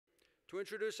To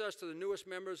introduce us to the newest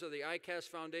members of the ICAS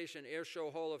Foundation Air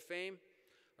Show Hall of Fame,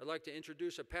 I'd like to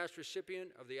introduce a past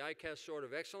recipient of the ICAS Sword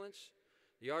of Excellence,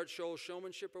 the Art Scholl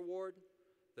Showmanship Award,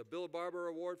 the Bill Barber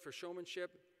Award for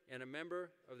Showmanship, and a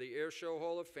member of the Air Show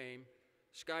Hall of Fame,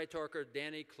 Sky Talker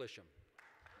Danny Clisham.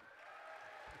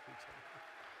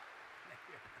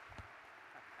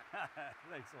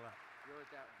 Thanks a lot. You're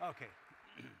at that one. Okay.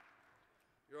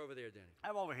 You're over there, Danny.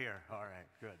 I'm over here. All right,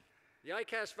 good. The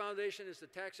ICAS Foundation is the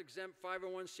tax-exempt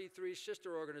 501c3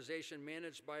 sister organization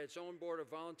managed by its own board of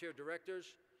volunteer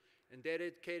directors and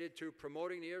dedicated to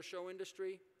promoting the air show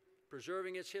industry,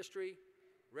 preserving its history,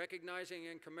 recognizing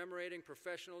and commemorating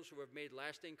professionals who have made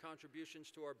lasting contributions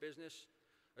to our business,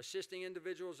 assisting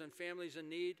individuals and families in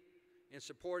need, and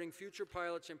supporting future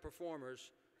pilots and performers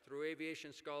through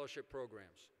aviation scholarship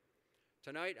programs.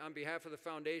 Tonight, on behalf of the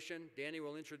Foundation, Danny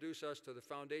will introduce us to the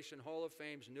Foundation Hall of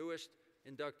Fame's newest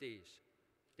inductees.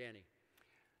 Danny.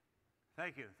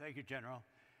 Thank you, General.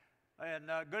 And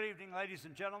good evening, ladies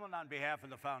and gentlemen. On behalf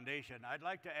of the Foundation, I'd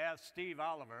like to ask Steve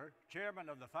Oliver, Chairman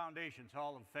of the Foundation's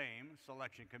Hall of Fame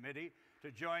Selection Committee,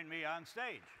 to join me on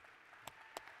stage.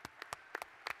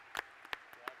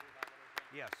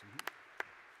 Yes.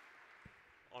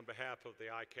 On behalf of the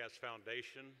ICAS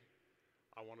Foundation,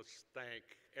 I want to thank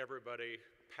everybody,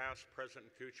 past, present,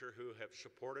 and future, who have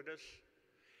supported us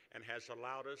and has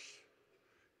allowed us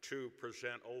to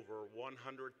present over $100,000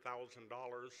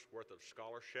 worth of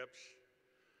scholarships.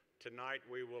 Tonight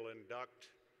we will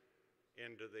induct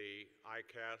into the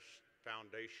ICAS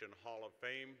Foundation Hall of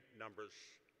Fame numbers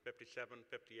 57,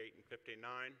 58, and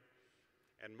 59,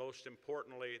 and most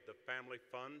importantly, the Family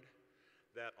Fund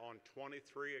that on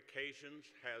 23 occasions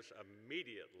has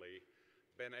immediately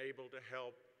been able to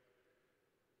help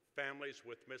families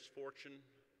with misfortune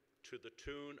to the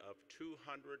tune of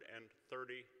 $230,000.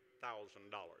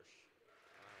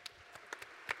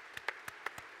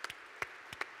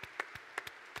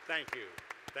 Thank you.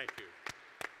 Thank you.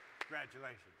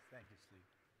 Congratulations. Thank you, Steve.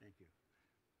 Thank you.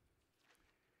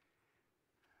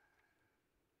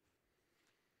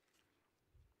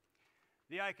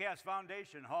 The ICAS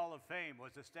Foundation Hall of Fame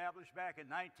was established back in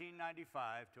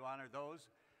 1995 to honor those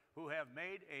who have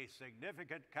made a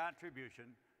significant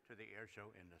contribution to the air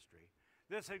show industry.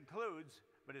 This includes,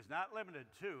 but is not limited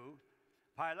to,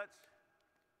 pilots,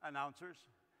 announcers,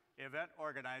 event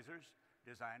organizers,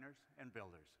 designers, and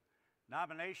builders.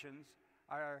 Nominations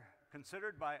are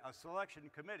considered by a selection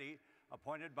committee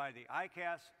appointed by the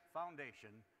ICAS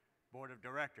Foundation Board of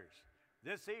Directors.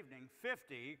 This evening,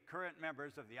 50 current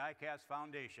members of the ICAS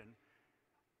Foundation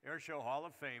Air Show Hall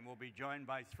of Fame will be joined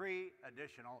by 3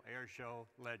 additional air show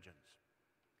legends.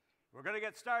 We're going to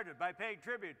get started by paying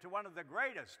tribute to one of the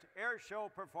greatest air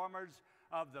show performers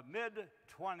of the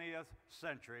mid-20th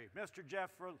century. Mr.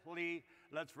 Jeff Lee,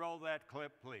 let's roll that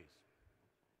clip, please.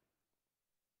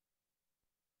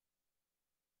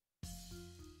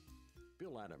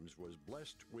 Bill Adams was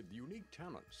blessed with unique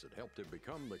talents that helped him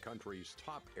become the country's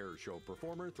top air show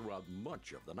performer throughout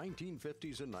much of the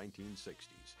 1950s and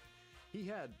 1960s. He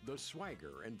had the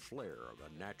swagger and flair of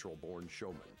a natural-born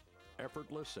showman,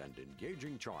 effortless and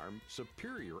engaging charm,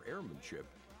 superior airmanship,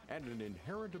 and an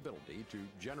inherent ability to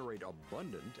generate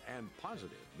abundant and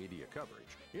positive media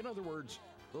coverage. In other words,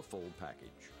 the full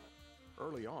package.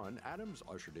 Early on, Adams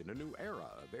ushered in a new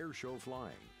era of air show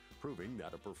flying, proving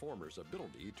that a performer's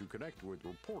ability to connect with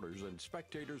reporters and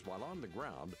spectators while on the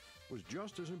ground was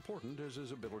just as important as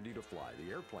his ability to fly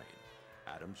the airplane.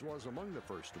 Adams was among the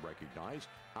first to recognize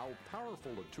how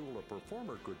powerful a tool a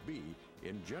performer could be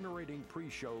in generating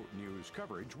pre-show news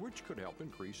coverage, which could help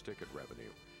increase ticket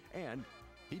revenue. And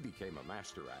he became a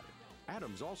master at it.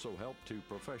 Adams also helped to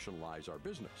professionalize our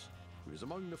business. He was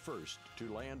among the first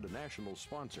to land a national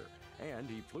sponsor, and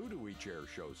he flew to each air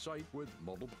show site with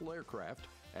multiple aircraft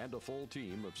and a full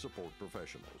team of support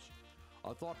professionals.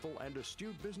 A thoughtful and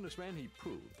astute businessman, he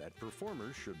proved that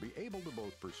performers should be able to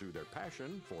both pursue their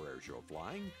passion for air show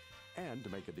flying and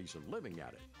to make a decent living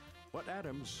at it. But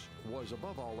Adams was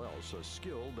above all else a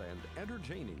skilled and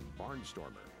entertaining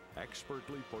barnstormer,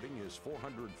 expertly putting his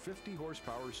 450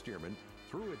 horsepower Stearman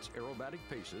through its aerobatic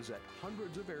paces at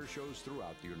hundreds of air shows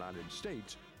throughout the United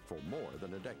States for more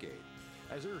than a decade.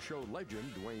 As air show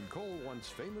legend Duane Cole once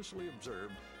famously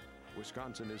observed,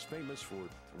 Wisconsin is famous for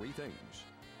 3 things: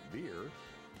 beer,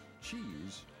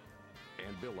 cheese,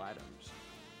 and Bill Adams.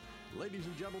 Ladies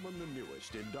and gentlemen, the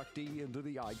newest inductee into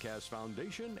the ICAS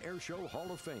Foundation Air Show Hall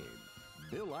of Fame,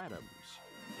 Bill Adams.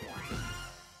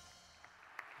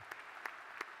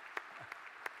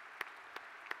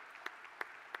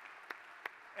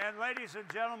 And ladies and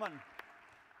gentlemen,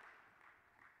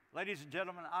 Ladies and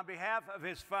gentlemen, on behalf of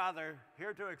his father,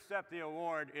 here to accept the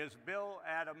award is Bill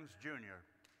Adams, Jr.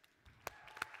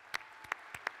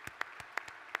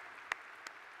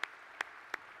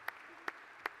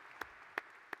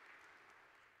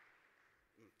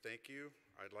 Thank you.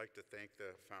 I'd like to thank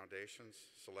the Foundation's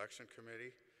selection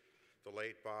committee, the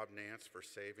late Bob Nance for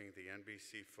saving the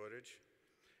NBC footage,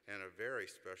 and a very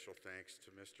special thanks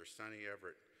to Mr. Sonny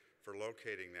Everett for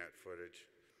locating that footage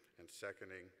and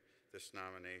seconding this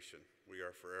nomination. We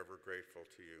are forever grateful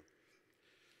to you.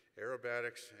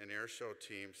 Aerobatics and airshow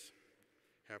teams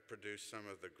have produced some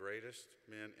of the greatest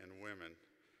men and women,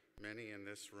 many in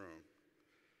this room,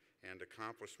 and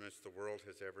accomplishments the world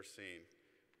has ever seen.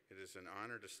 It is an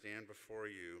honor to stand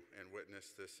before you and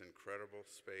witness this incredible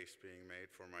space being made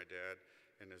for my dad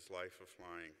in his life of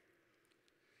flying.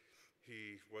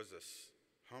 He was a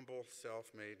humble,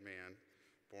 self-made man,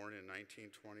 born in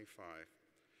 1925.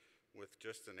 With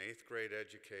just an 8th grade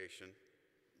education,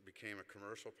 became a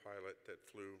commercial pilot that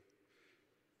flew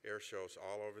air shows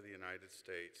all over the United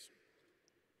States.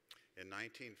 In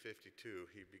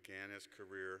 1952, he began his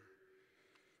career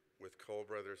with Cole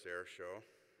Brothers Air Show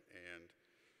and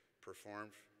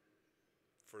performed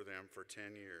for them for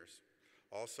 10 years.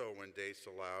 Also, when dates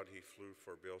allowed, he flew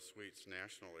for Bill Sweet's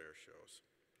national air shows.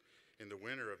 In the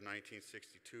winter of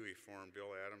 1962, he formed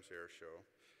Bill Adams Air Show,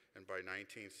 and by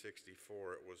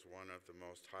 1964, it was one of the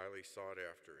most highly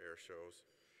sought-after air shows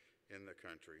in the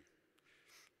country.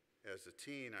 As a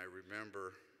teen, I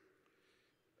remember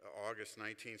August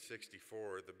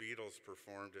 1964, the Beatles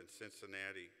performed in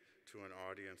Cincinnati to an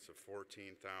audience of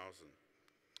 14,000.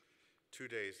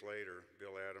 2 days later,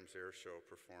 Bill Adams Air Show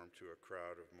performed to a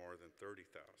crowd of more than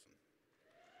 30,000.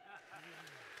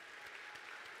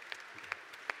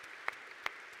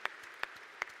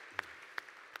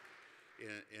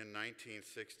 In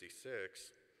 1966,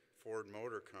 Ford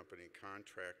Motor Company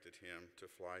contracted him to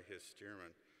fly his Stearman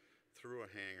through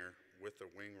a hangar with a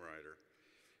wing rider.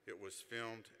 It was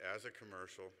filmed as a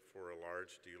commercial for a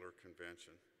large dealer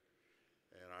convention,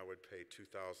 and I would pay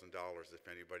 $2,000 if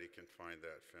anybody can find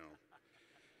that film.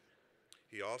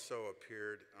 He also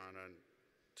appeared on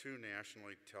 2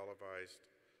 nationally televised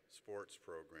sports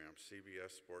programs,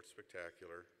 CBS Sports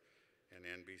Spectacular and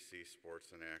NBC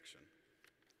Sports in Action.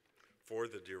 For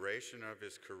the duration of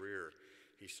his career,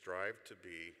 he strived to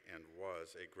be and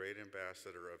was a great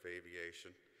ambassador of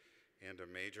aviation and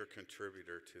a major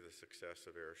contributor to the success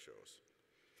of air shows.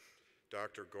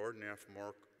 Dr. Gordon F.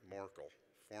 Morkel,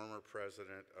 former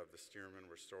president of the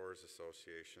Stearman Restorers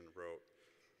Association, wrote,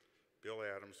 "Bill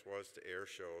Adams was to air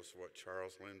shows what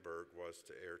Charles Lindbergh was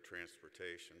to air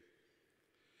transportation."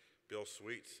 Bill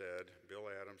Sweet said, "Bill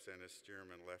Adams and his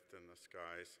Stearman left in the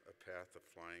skies a path of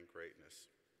flying greatness."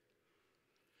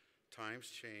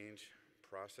 Times change,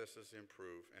 processes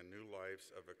improve, and new lives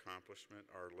of accomplishment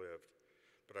are lived.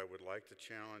 But I would like to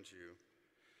challenge you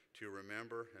to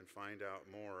remember and find out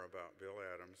more about Bill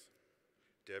Adams,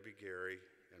 Debbie Gary,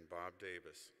 and Bob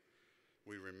Davis.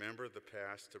 We remember the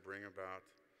past to bring about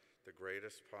the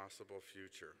greatest possible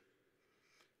future.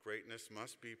 Greatness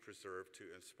must be preserved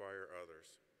to inspire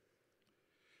others.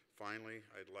 Finally,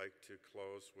 I'd like to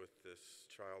close with this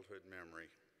childhood memory.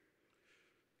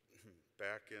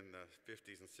 Back in the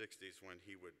 50s and 60s, when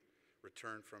he would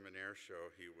return from an air show,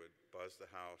 he would buzz the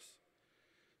house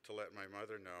to let my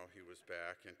mother know he was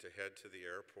back and to head to the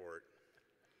airport.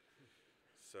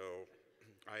 So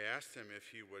I asked him if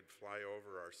he would fly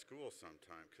over our school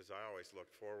sometime, because I always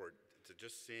looked forward to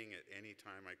just seeing it any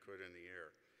time I could in the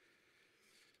air.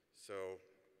 So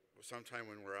sometime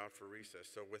when we're out for recess.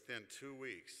 So within 2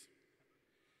 weeks,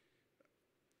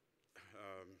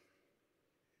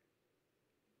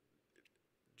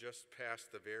 just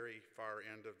past the very far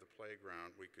end of the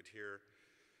playground, we could hear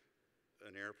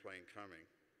an airplane coming.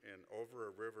 And over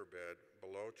a riverbed,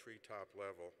 below treetop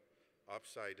level,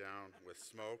 upside down with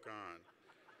smoke on,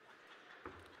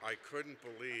 I couldn't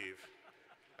believe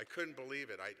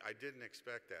it. I didn't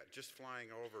expect that. Just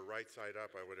flying over right side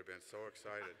up, I would have been so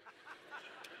excited.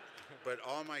 But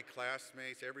all my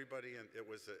classmates, everybody, it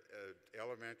was an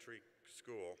elementary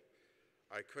school.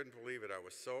 I couldn't believe it. I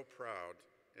was so proud.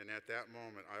 And at that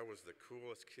moment, I was the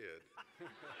coolest kid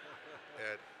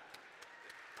at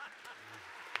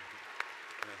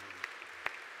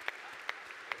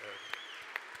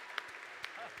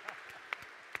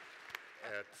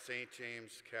St.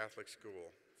 James Catholic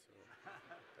School.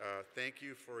 So, thank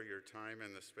you for your time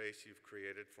and the space you've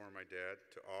created for my dad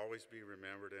to always be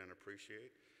remembered and appreciated.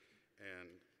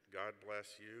 And God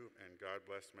bless you, and God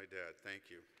bless my dad. Thank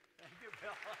you. Thank you,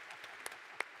 Bill.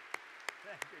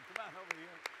 Thank you. Come on over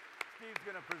here. Steve's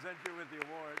going to present you with the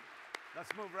award. Let's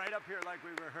move right up here like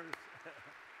we rehearsed.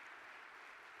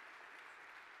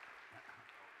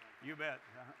 You bet.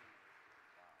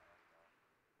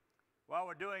 While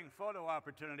we're doing photo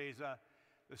opportunities,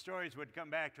 the stories would come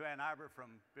back to Ann Arbor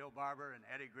from Bill Barber and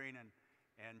Eddie Green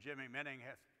and Jimmy Minning,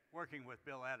 working with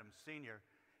Bill Adams Sr.,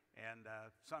 and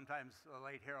sometimes the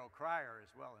late Harold Cryer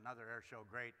as well, another air show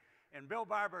great. And Bill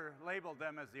Barber labeled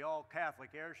them as the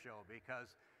all-Catholic air show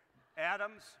because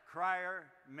Adams, Cryer,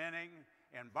 Minning,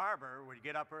 and Barber would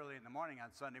get up early in the morning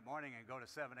on Sunday morning and go to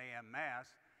 7 a.m. Mass,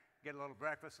 get a little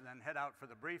breakfast, and then head out for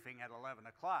the briefing at 11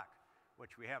 o'clock,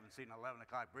 which we haven't seen an 11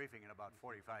 o'clock briefing in about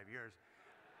 45 years.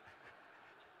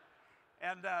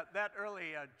 And that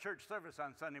early church service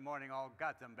on Sunday morning all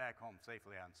got them back home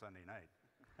safely on Sunday night.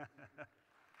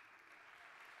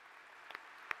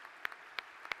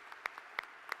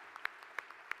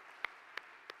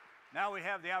 Now we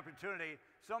have the opportunity,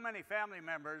 so many family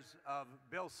members of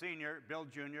Bill Sr., Bill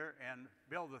Jr., and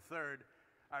Bill III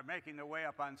are making their way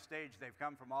up on stage. They've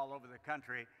come from all over the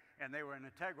country, and they were an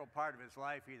integral part of his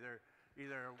life, either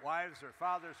wives or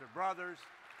fathers or brothers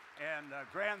and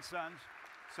grandsons.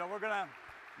 So we're going to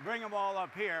bring them all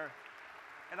up here.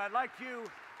 And I'd like you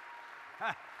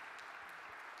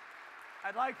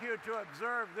to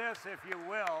observe this, if you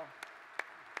will.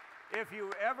 If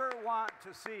you ever want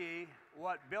to see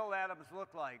what Bill Adams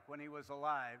looked like when he was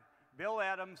alive, Bill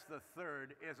Adams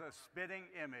III is a spitting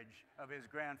image of his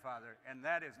grandfather, and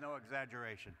that is no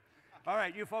exaggeration. All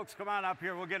right, you folks come on up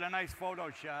here. We'll get a nice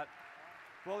photo shot.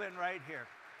 Pull in right here.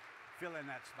 Fill in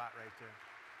that spot right there.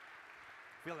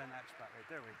 Fill in that spot right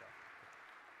there. There we go.